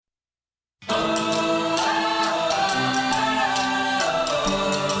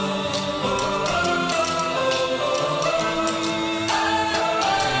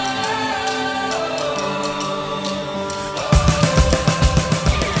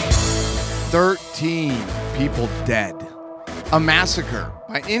13 people dead. A massacre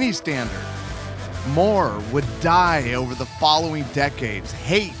by any standard. More would die over the following decades.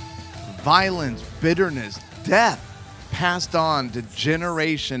 Hate, violence, bitterness, death passed on to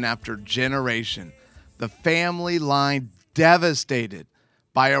generation after generation. The family line devastated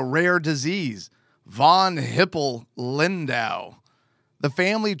by a rare disease, von Hippel-Lindau. The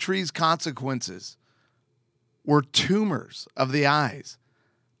family tree's consequences were tumors of the eyes,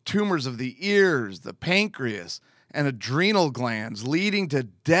 tumors of the ears, the pancreas, and adrenal glands, leading to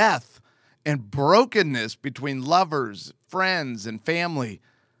death and brokenness between lovers, friends, and family.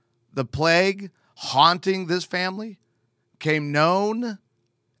 The plague haunting this family came known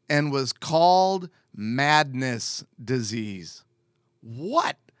and was called madness disease.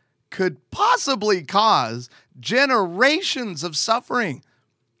 What could possibly cause generations of suffering?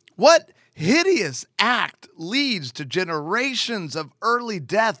 What hideous act leads to generations of early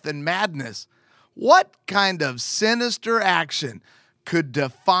death and madness? What kind of sinister action could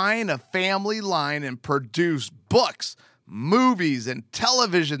define a family line and produce books, movies, and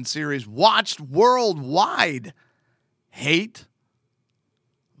television series watched worldwide? Hate,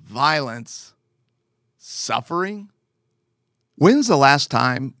 violence, suffering? When's the last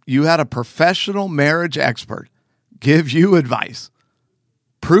time you had a professional marriage expert give you advice,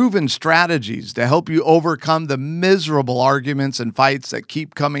 proven strategies to help you overcome the miserable arguments and fights that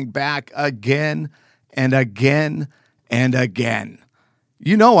keep coming back again and again and again?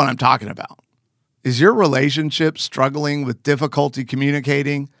 You know what I'm talking about. Is your relationship struggling with difficulty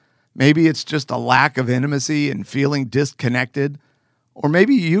communicating? Maybe it's just a lack of intimacy and feeling disconnected. Or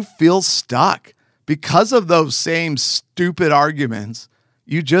maybe you feel stuck because of those same stupid arguments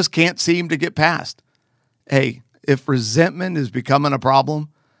you just can't seem to get past. Hey, if resentment is becoming a problem,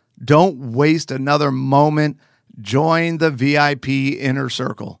 don't waste another moment. Join the VIP Inner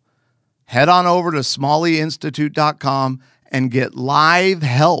Circle. Head on over to smalleyinstitute.com and get live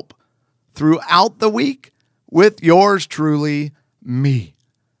help throughout the week with yours truly, me.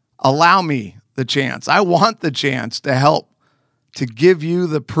 Allow me the chance. I want the chance to help, to give you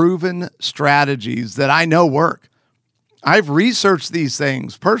the proven strategies that I know work. I've researched these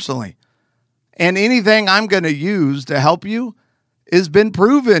things personally, and anything I'm going to use to help you has been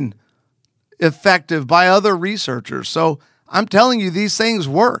proven effective by other researchers. So I'm telling you, these things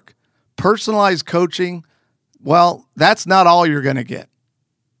work. Personalized coaching, well, that's not all you're going to get.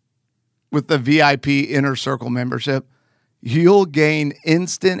 With the VIP Inner Circle membership, you'll gain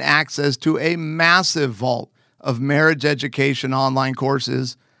instant access to a massive vault of marriage education online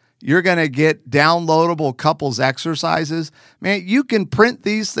courses. You're going to get downloadable couples exercises. Man, you can print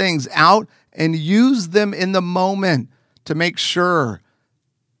these things out and use them in the moment to make sure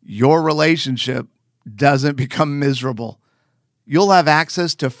your relationship doesn't become miserable. You'll have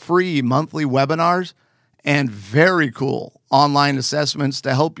access to free monthly webinars and very cool online assessments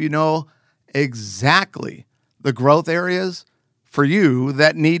to help you know exactly the growth areas for you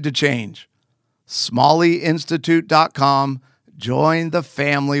that need to change. smalleyinstitute.com. Join the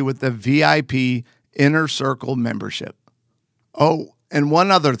family with the VIP Inner Circle membership. Oh, and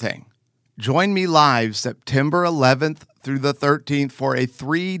one other thing. Join me live September 11th through the 13th for a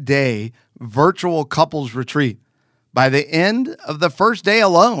 3-day virtual couples retreat. By the end of the first day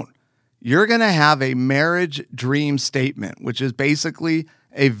alone, you're going to have a marriage dream statement, which is basically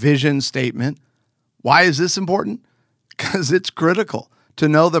a vision statement. Why is this important? Because it's critical to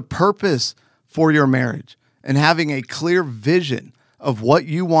know the purpose for your marriage and having a clear vision of what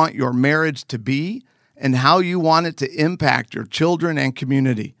you want your marriage to be and how you want it to impact your children and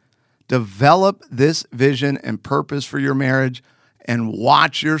community. Develop this vision and purpose for your marriage and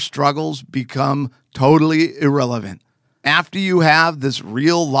watch your struggles become totally irrelevant. After you have this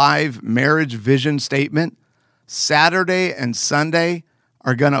real live marriage vision statement, Saturday and Sunday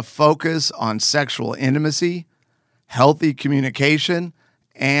are going to focus on sexual intimacy, healthy communication,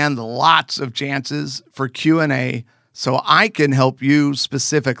 and lots of chances for Q&A so I can help you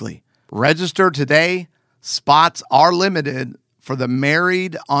specifically. Register today. Spots are limited for the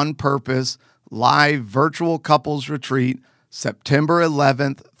Married on Purpose live virtual couples retreat, September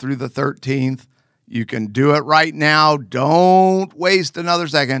 11th through the 13th. You can do it right now. Don't waste another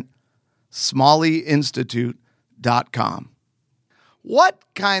second. smalleyinstitute.com. What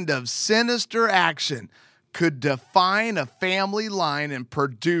kind of sinister action could define a family line and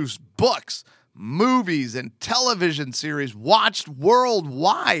produce books, movies, and television series watched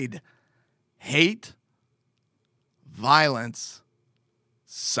worldwide? Hate, violence,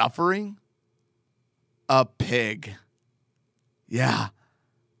 suffering? A pig. Yeah,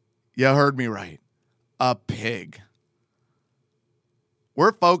 you heard me right. A pig.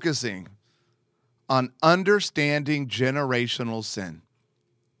 We're focusing on understanding generational sin.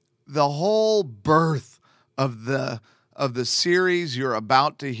 The whole birth of the series you're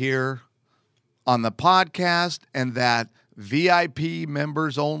about to hear on the podcast and that VIP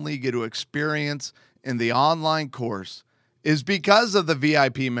members only get to experience in the online course is because of the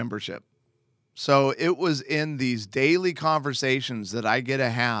VIP membership. So it was in these daily conversations that I get to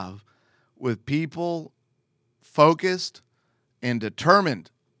have with people focused and determined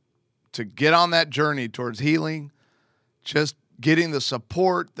to get on that journey towards healing, just getting the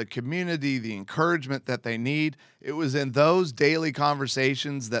support, the community, the encouragement that they need. It was in those daily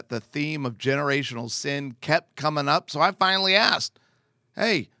conversations that the theme of generational sin kept coming up. So I finally asked,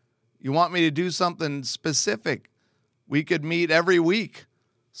 hey, you want me to do something specific? We could meet every week.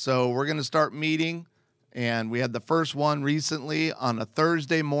 So we're going to start meeting. And we had the first one recently on a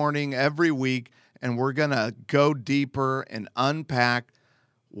Thursday morning every week. And we're going to go deeper and unpack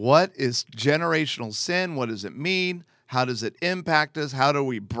what is generational sin? What does it mean? How does it impact us? How do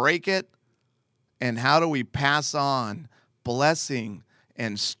we break it? And how do we pass on blessing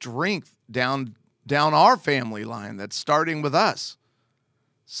and strength down our family line that's starting with us?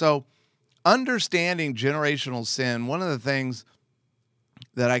 So understanding generational sin, one of the things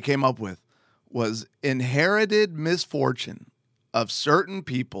that I came up with was inherited misfortune of certain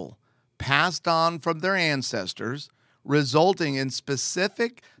people passed on from their ancestors, resulting in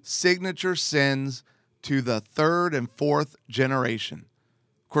specific signature sins to the third and fourth generation.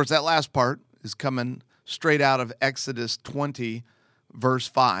 Of course, that last part is coming straight out of Exodus 20, verse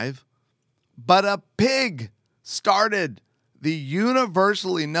 5. But a pig started the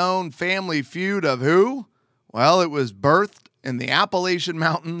universally known family feud of who? Well, it was birthed in the Appalachian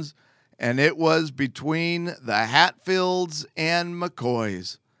Mountains, and it was between the Hatfields and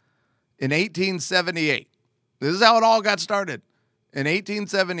McCoys. In 1878, this is how it all got started. In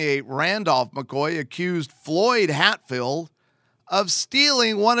 1878, Randolph McCoy accused Floyd Hatfield of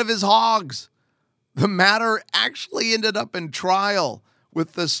stealing one of his hogs. The matter actually ended up in trial,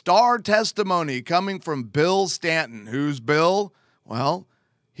 with the star testimony coming from Bill Stanton. Who's Bill? Well,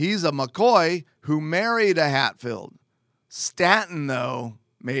 he's a McCoy who married a Hatfield. Stanton, though,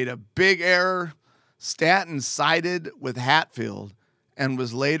 made a big error. Stanton sided with Hatfield and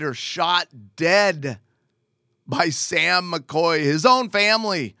was later shot dead by Sam McCoy, his own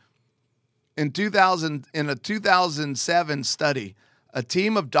family. In a 2007 study, a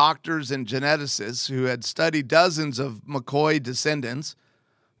team of doctors and geneticists who had studied dozens of McCoy descendants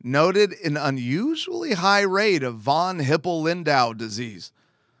noted an unusually high rate of von Hippel-Lindau disease,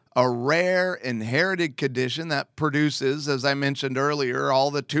 a rare inherited condition that produces, as I mentioned earlier,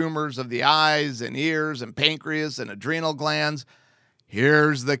 all the tumors of the eyes and ears and pancreas and adrenal glands.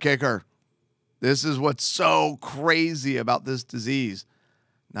 Here's the kicker. This is what's so crazy about this disease.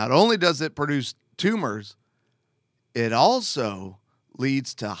 Not only does it produce tumors, it also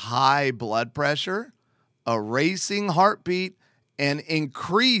leads to high blood pressure, a racing heartbeat, and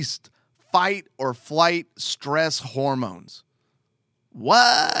increased fight or flight stress hormones.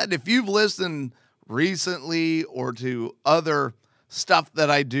 What? If you've listened recently or to other stuff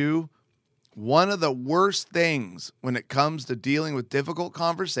that I do, one of the worst things when it comes to dealing with difficult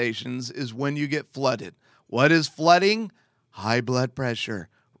conversations is when you get flooded. What is flooding? High blood pressure,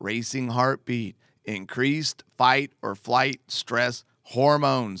 racing heartbeat, increased fight or flight stress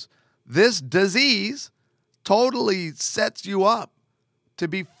hormones. This disease totally sets you up to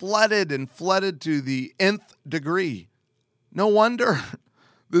be flooded and flooded to the nth degree. No wonder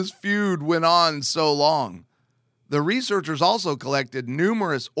this feud went on so long. The researchers also collected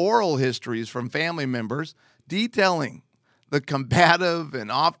numerous oral histories from family members detailing the combative and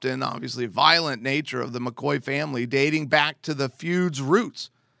often, obviously, violent nature of the McCoy family dating back to the feud's roots.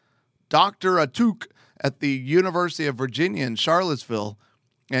 Dr. Atuk at the University of Virginia in Charlottesville,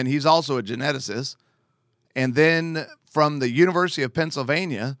 and he's also a geneticist, and then from the University of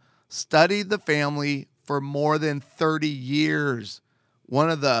Pennsylvania, studied the family for more than 30 years. One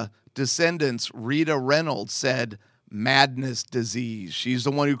of the descendants, Rita Reynolds, said madness disease. She's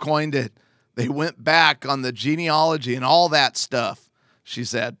the one who coined it. They went back on the genealogy and all that stuff, she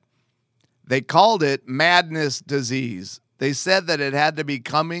said. They called it madness disease. They said that it had to be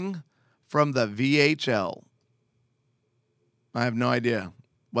coming from the VHL. I have no idea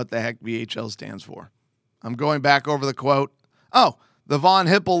what the heck VHL stands for. I'm going back over the quote. Oh, the von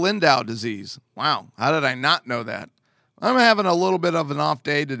Hippel-Lindau disease. Wow, how did I not know that? I'm having a little bit of an off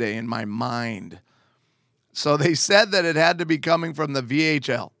day today in my mind. So they said that it had to be coming from the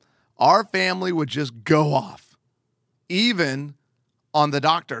VHL. Our family would just go off, even on the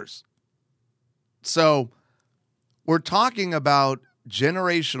doctors. So we're talking about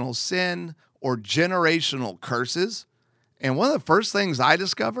generational sin or generational curses. And one of the first things I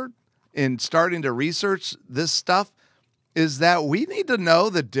discovered in starting to research this stuff is that we need to know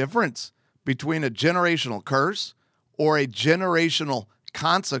the difference between a generational curse or a generational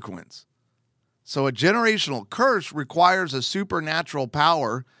consequence. So a generational curse requires a supernatural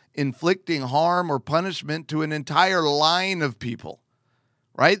power inflicting harm or punishment to an entire line of people,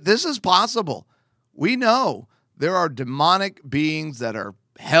 right? This is possible. We know there are demonic beings that are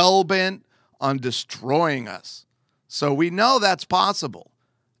hell-bent on destroying us. So we know that's possible.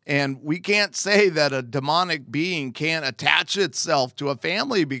 And we can't say that a demonic being can't attach itself to a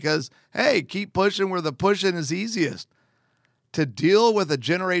family because, hey, keep pushing where the pushing is easiest. To deal with a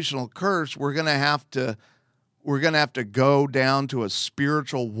generational curse, we're going to have to go down to a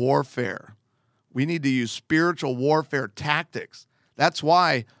spiritual warfare. We need to use spiritual warfare tactics. That's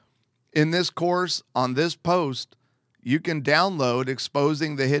why in this course, on this post, you can download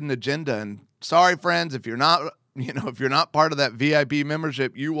Exposing the Hidden Agenda. And sorry, friends, if you're not part of that VIP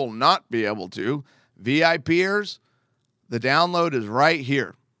membership, you will not be able to. VIPers, the download is right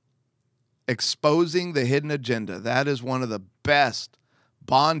here. Exposing the Hidden Agenda. That is one of the best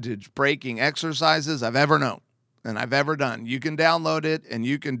bondage breaking exercises I've ever known and I've ever done. You can download it and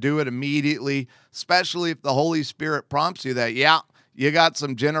you can do it immediately, especially if the Holy Spirit prompts you that, yeah, you got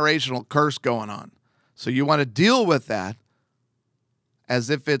some generational curse going on. So you want to deal with that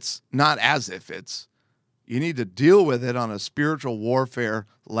you need to deal with it on a spiritual warfare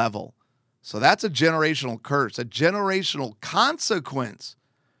level. So that's a generational curse. A generational consequence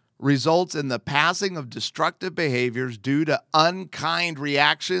results in the passing of destructive behaviors due to unkind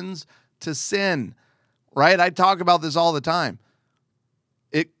reactions to sin, right? I talk about this all the time.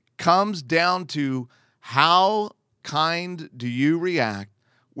 It comes down to how kind do you react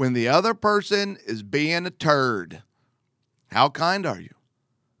when the other person is being a turd? How kind are you?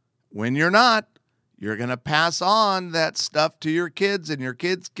 When you're not, you're going to pass on that stuff to your kids and your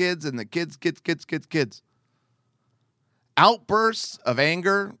kids' kids and the kids. Outbursts of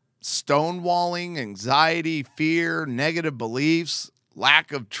anger, stonewalling, anxiety, fear, negative beliefs,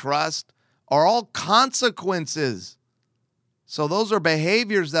 lack of trust are all consequences. So those are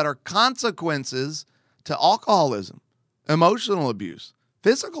behaviors that are consequences to alcoholism, emotional abuse,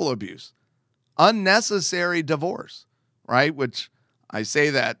 physical abuse, unnecessary divorce, right? Which I say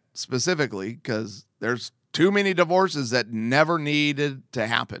that specifically because there's too many divorces that never needed to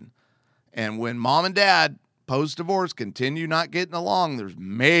happen. And when mom and dad post-divorce continue not getting along, there's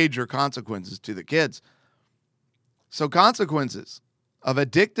major consequences to the kids. So consequences of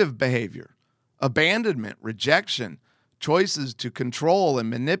addictive behavior, abandonment, rejection, choices to control and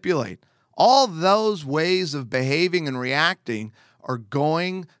manipulate, all those ways of behaving and reacting are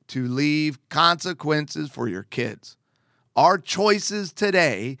going to leave consequences for your kids. Our choices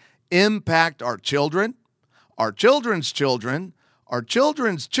today impact our children, our children's children, our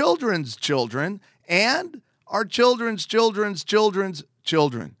children's children's children, and our children's children's children's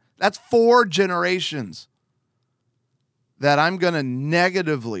children. That's 4 generations that I'm going to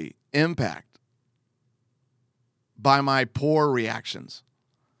negatively impact by my poor reactions.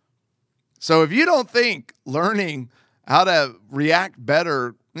 So if you don't think learning how to react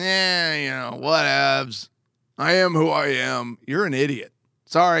better, whatevs, I am who I am, you're an idiot.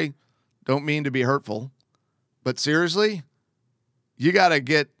 Sorry, don't mean to be hurtful, but seriously, you got to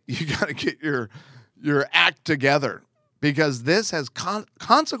get your act together because this has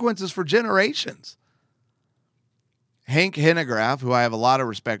consequences for generations. Hank Hanegraaff, who I have a lot of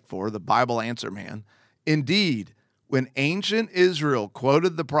respect for, the Bible answer man, indeed, when ancient Israel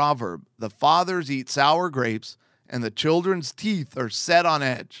quoted the proverb, the fathers eat sour grapes and the children's teeth are set on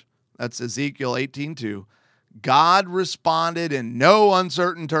edge, that's Ezekiel 18:2, God responded in no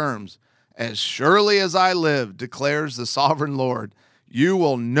uncertain terms, as surely as I live, declares the sovereign Lord, you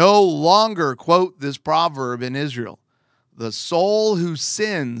will no longer quote this proverb in Israel. The soul who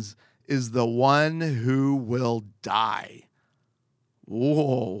sins is the one who will die.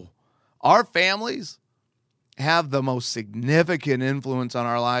 Whoa. Our families have the most significant influence on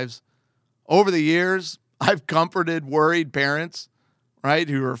our lives. Over the years, I've comforted worried parents, right,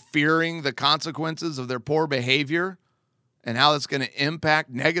 who are fearing the consequences of their poor behavior and how it's going to impact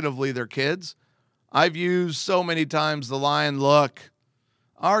negatively their kids. I've used so many times the line, look,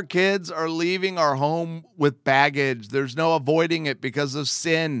 our kids are leaving our home with baggage. There's no avoiding it because of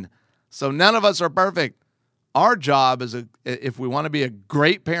sin. So none of us are perfect. Our job is, if we want to be a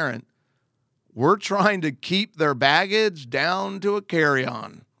great parent, we're trying to keep their baggage down to a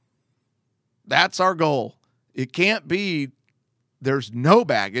carry-on. That's our goal. It can't be there's no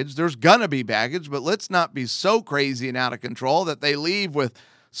baggage. There's going to be baggage, but let's not be so crazy and out of control that they leave with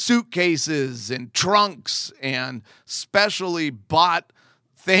suitcases and trunks and specially bought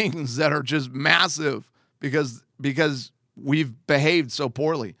things that are just massive because we've behaved so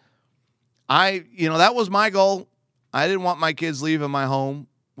poorly. That was my goal. I didn't want my kids leaving my home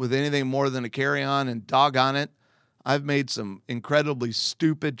with anything more than a carry-on, and doggone it, I've made some incredibly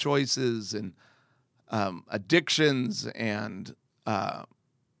stupid choices and addictions and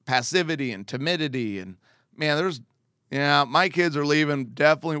passivity and timidity. And man, my kids are leaving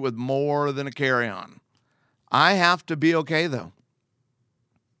definitely with more than a carry-on. I have to be okay though.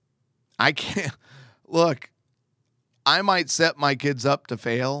 I can't, look, I might set my kids up to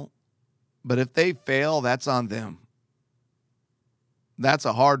fail, but if they fail, that's on them. That's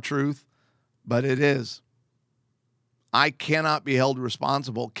a hard truth, but it is. I cannot be held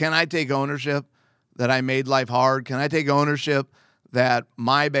responsible. Can I take ownership that I made life hard? Can I take ownership that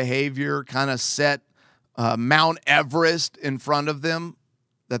my behavior kind of set Mount Everest in front of them,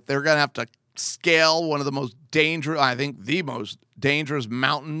 that they're going to have to scale one of the most dangerous, I think the most dangerous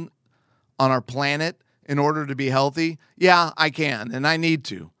mountain on our planet in order to be healthy? Yeah, I can, and I need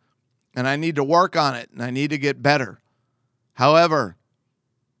to. And I need to work on it, and I need to get better. However,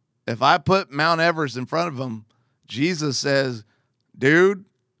 if I put Mount Everest in front of them, Jesus says, dude,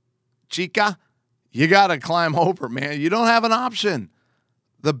 chica, you got to climb over, man. You don't have an option.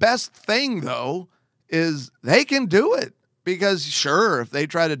 The best thing, though, is they can do it. Because, sure, if they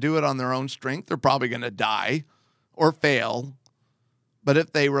try to do it on their own strength, they're probably going to die or fail. But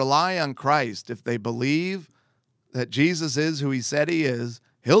if they rely on Christ, if they believe that Jesus is who he said he is,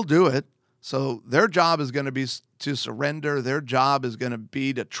 he'll do it. So their job is going to be to surrender. Their job is going to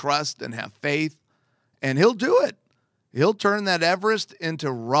be to trust and have faith. And he'll do it. He'll turn that Everest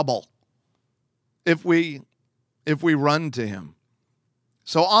into rubble if we run to him.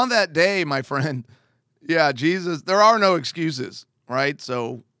 So on that day, my friend, yeah, Jesus, there are no excuses, right?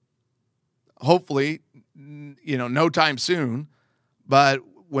 So hopefully, no time soon. But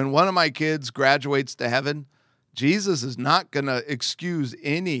when one of my kids graduates to heaven, Jesus is not going to excuse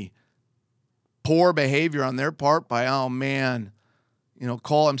any poor behavior on their part by, oh man,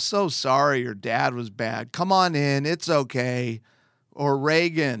 Cole, I'm so sorry your dad was bad. Come on in, it's okay. Or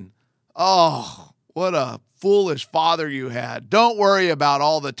Reagan, oh, what a foolish father you had. Don't worry about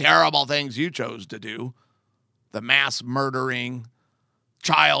all the terrible things you chose to do. The mass murdering,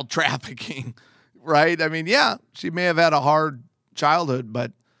 child trafficking, right? I mean, yeah, she may have had a hard childhood,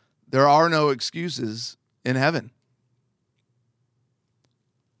 but there are no excuses in heaven.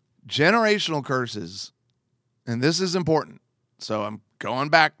 Generational curses, and this is important. So I'm going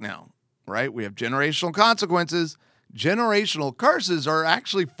back now, right? We have generational consequences. Generational curses are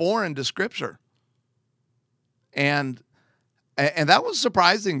actually foreign to Scripture. And that was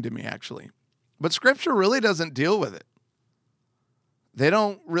surprising to me, actually. But Scripture really doesn't deal with it. They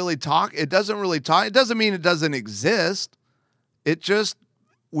don't really talk. It doesn't really talk. It doesn't mean it doesn't exist.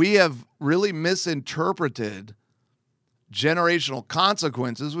 We have really misinterpreted generational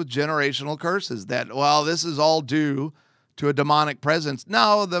consequences with generational curses. That, well, this is all due to a demonic presence.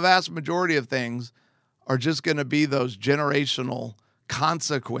 No, the vast majority of things are just going to be those generational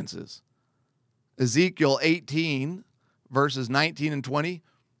consequences. Ezekiel 18, verses 19 and 20.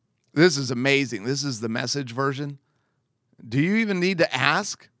 This is amazing. This is the Message version. Do you even need to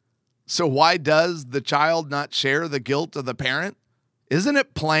ask? So why does the child not share the guilt of the parent? Isn't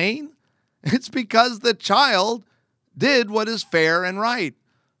it plain? It's because the child did what is fair and right.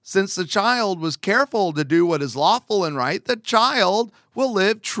 Since the child was careful to do what is lawful and right, the child will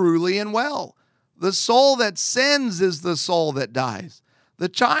live truly and well. The soul that sins is the soul that dies. The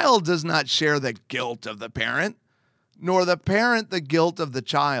child does not share the guilt of the parent, nor the parent the guilt of the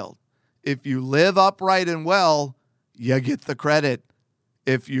child. If you live upright and well, you get the credit.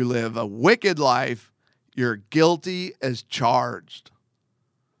 If you live a wicked life, you're guilty as charged.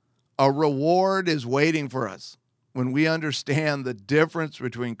 A reward is waiting for us when we understand the difference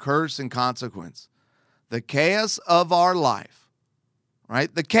between curse and consequence. The chaos of our life,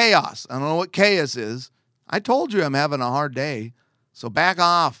 right? The chaos. I don't know what chaos is. I told you I'm having a hard day, so back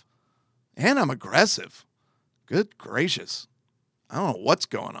off. And I'm aggressive. Good gracious. I don't know what's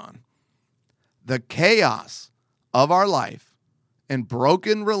going on. The chaos of our life and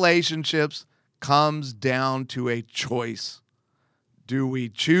broken relationships comes down to a choice. Do we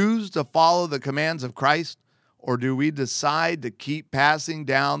choose to follow the commands of Christ, or do we decide to keep passing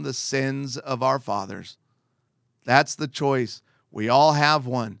down the sins of our fathers? That's the choice. We all have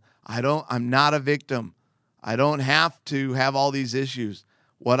one. I'm not a victim. I don't have to have all these issues.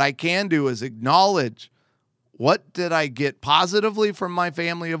 What I can do is acknowledge, what did I get positively from my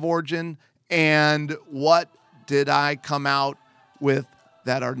family of origin, and what did I come out with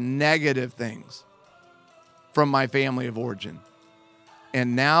that are negative things from my family of origin.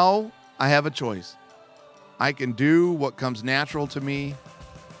 And now I have a choice. I can do what comes natural to me,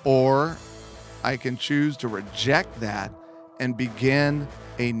 or I can choose to reject that and begin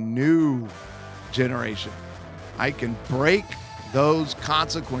a new generation. I can break those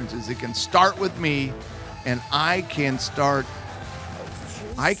consequences. It can start with me, and I can start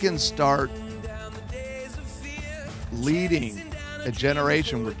leading a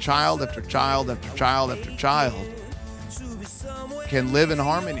generation where child after child after child after child can live in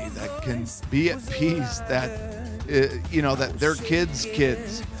harmony, that can be at peace, that that their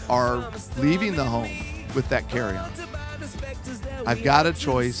kids are leaving the home with that carry-on. I've got a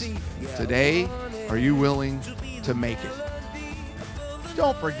choice today. Are you willing to make it?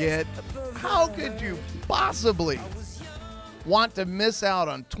 Don't forget, how could you possibly want to miss out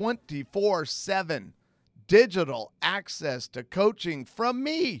on 24/7 digital access to coaching from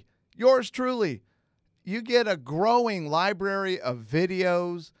me, yours truly? You get a growing library of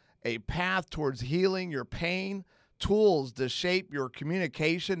videos, a path towards healing your pain, tools to shape your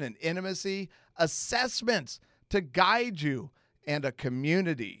communication and intimacy, assessments to guide you, and a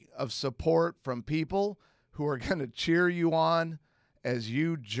community of support from people who are going to cheer you on as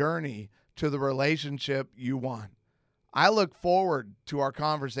you journey to the relationship you want. I look forward to our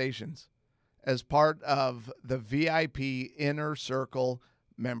conversations as part of the VIP Inner Circle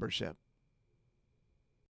membership.